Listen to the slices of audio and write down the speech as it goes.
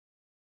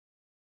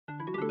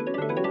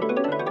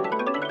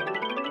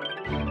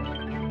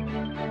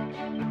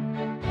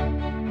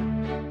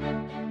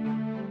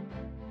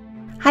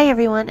Hi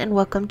everyone and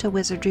welcome to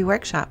Wizardry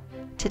Workshop.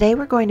 Today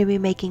we're going to be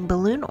making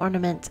balloon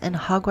ornaments in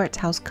Hogwarts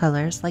house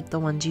colors like the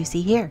ones you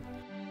see here.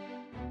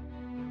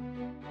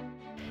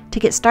 To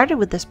get started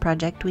with this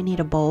project we need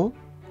a bowl,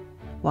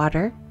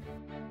 water,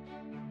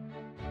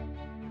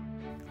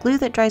 glue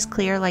that dries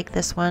clear like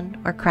this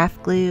one, or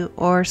craft glue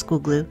or school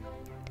glue,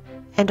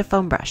 and a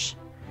foam brush.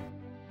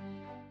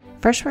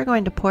 First we're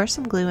going to pour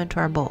some glue into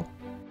our bowl.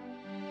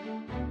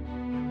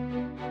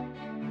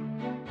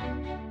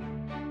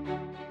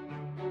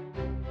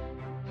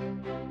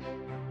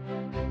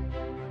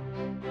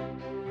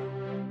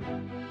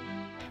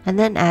 And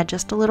then add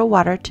just a little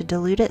water to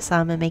dilute it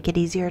some and make it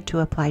easier to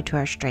apply to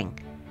our string.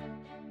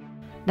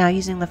 Now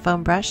using the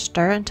foam brush,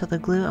 stir until the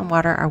glue and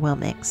water are well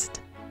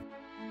mixed.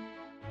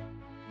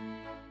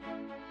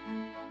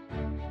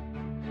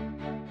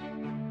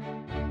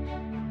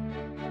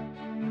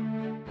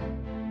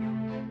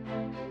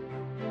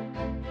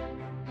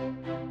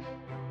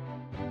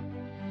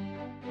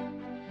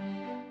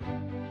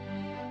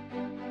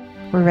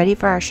 We're ready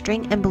for our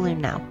string and balloon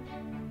now.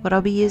 What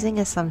I'll be using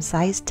is some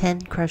size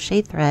 10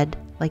 crochet thread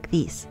like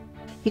these.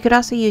 You could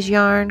also use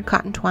yarn,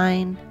 cotton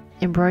twine,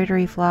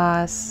 embroidery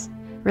floss,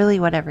 really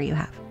whatever you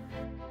have.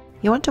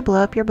 You want to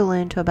blow up your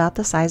balloon to about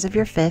the size of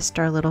your fist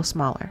or a little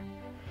smaller.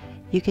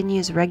 You can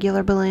use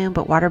regular balloon,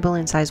 but water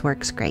balloon size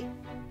works great.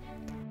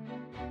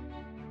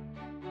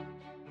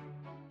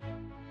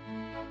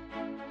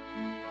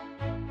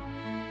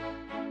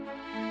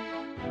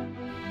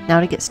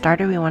 Now to get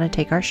started, we want to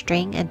take our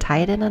string and tie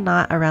it in a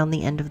knot around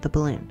the end of the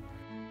balloon.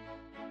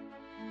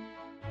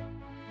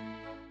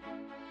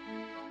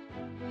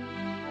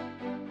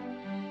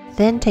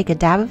 Then take a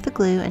dab of the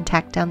glue and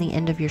tack down the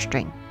end of your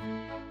string.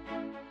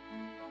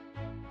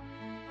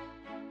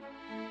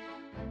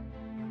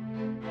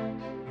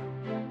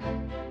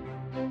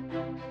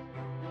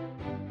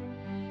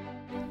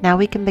 Now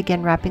we can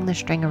begin wrapping the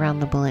string around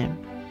the balloon.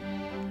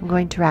 I'm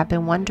going to wrap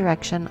in one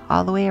direction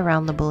all the way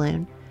around the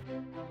balloon.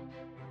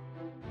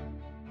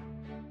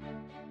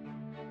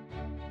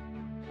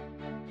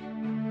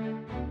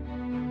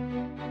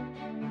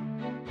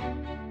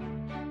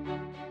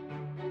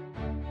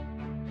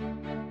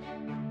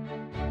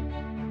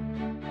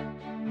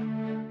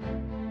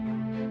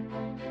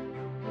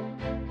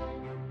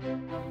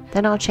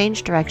 Then I'll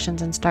change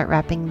directions and start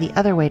wrapping the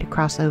other way to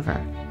cross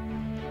over.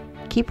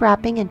 Keep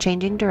wrapping and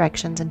changing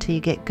directions until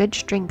you get good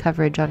string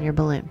coverage on your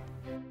balloon.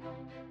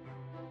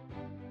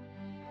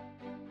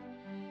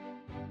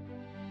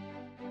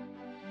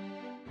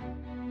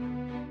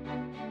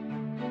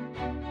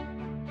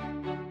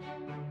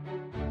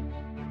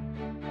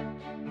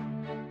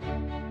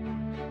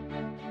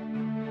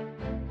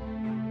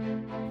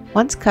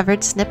 Once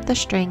covered, snip the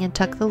string and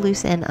tuck the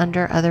loose end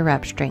under other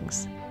wrap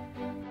strings.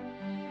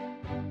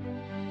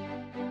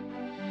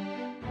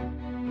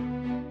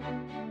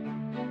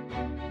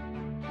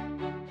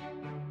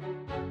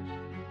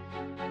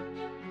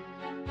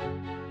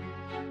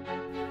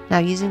 Now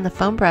using the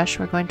foam brush,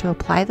 we're going to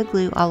apply the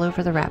glue all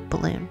over the wrap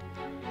balloon.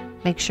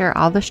 Make sure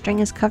all the string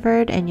is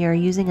covered and you're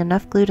using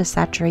enough glue to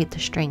saturate the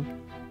string.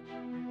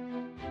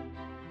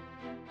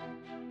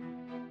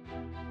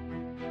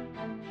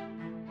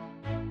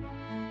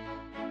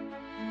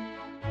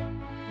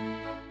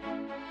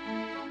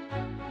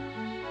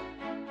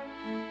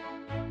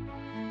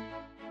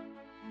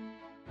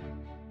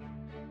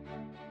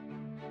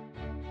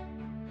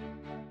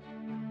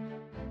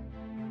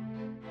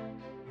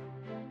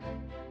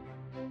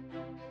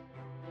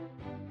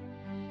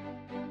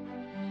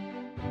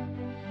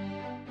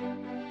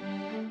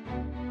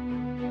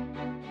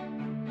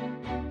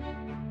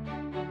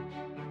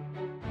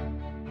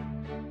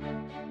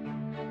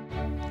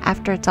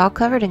 After it's all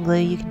covered in glue,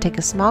 you can take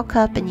a small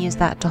cup and use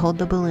that to hold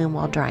the balloon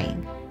while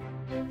drying.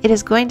 It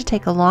is going to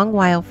take a long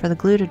while for the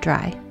glue to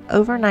dry,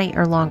 overnight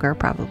or longer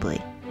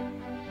probably.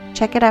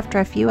 Check it after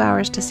a few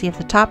hours to see if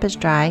the top is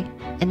dry,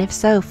 and if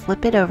so,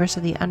 flip it over so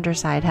the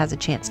underside has a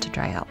chance to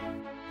dry out.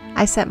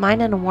 I set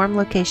mine in a warm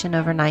location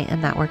overnight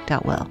and that worked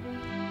out well.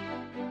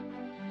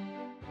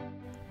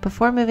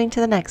 Before moving to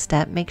the next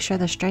step, make sure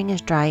the string is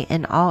dry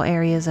in all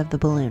areas of the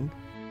balloon.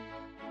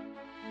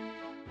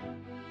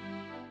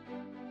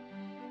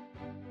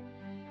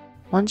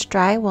 Once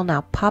dry, we'll now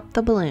pop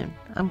the balloon.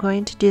 I'm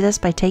going to do this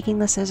by taking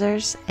the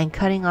scissors and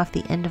cutting off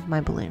the end of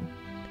my balloon.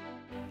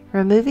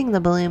 Removing the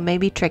balloon may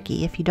be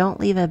tricky if you don't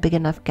leave a big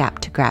enough gap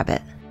to grab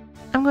it.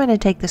 I'm going to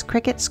take this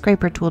Cricut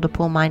scraper tool to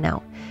pull mine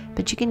out,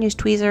 but you can use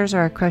tweezers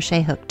or a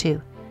crochet hook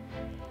too.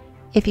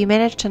 If you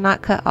manage to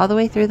not cut all the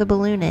way through the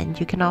balloon end,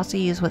 you can also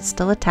use what's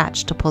still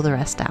attached to pull the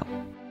rest out.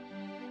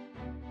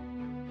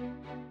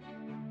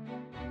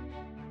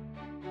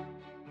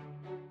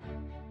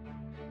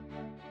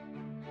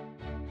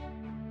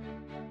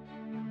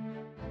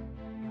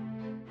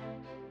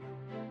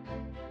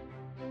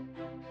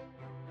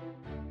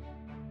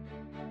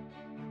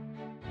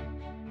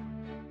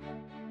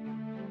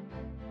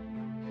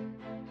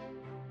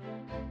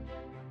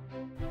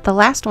 The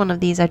last one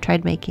of these I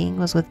tried making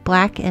was with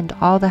black and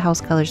all the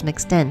house colors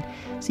mixed in,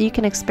 so you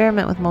can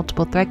experiment with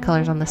multiple thread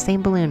colors on the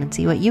same balloon and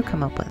see what you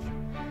come up with.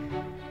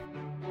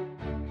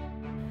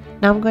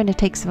 Now I'm going to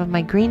take some of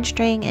my green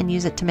string and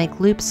use it to make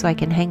loops so I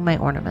can hang my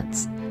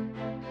ornaments.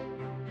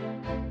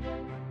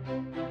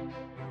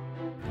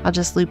 I'll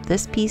just loop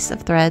this piece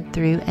of thread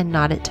through and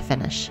knot it to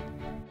finish.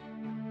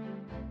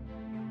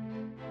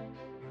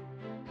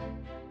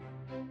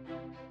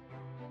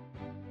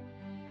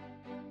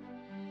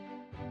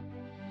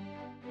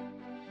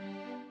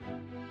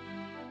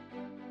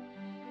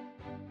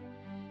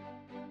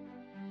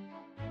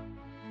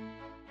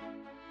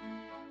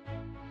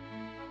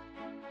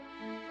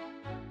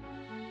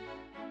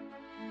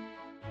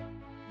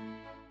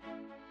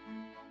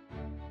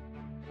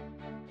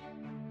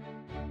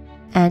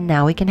 And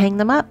now we can hang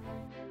them up.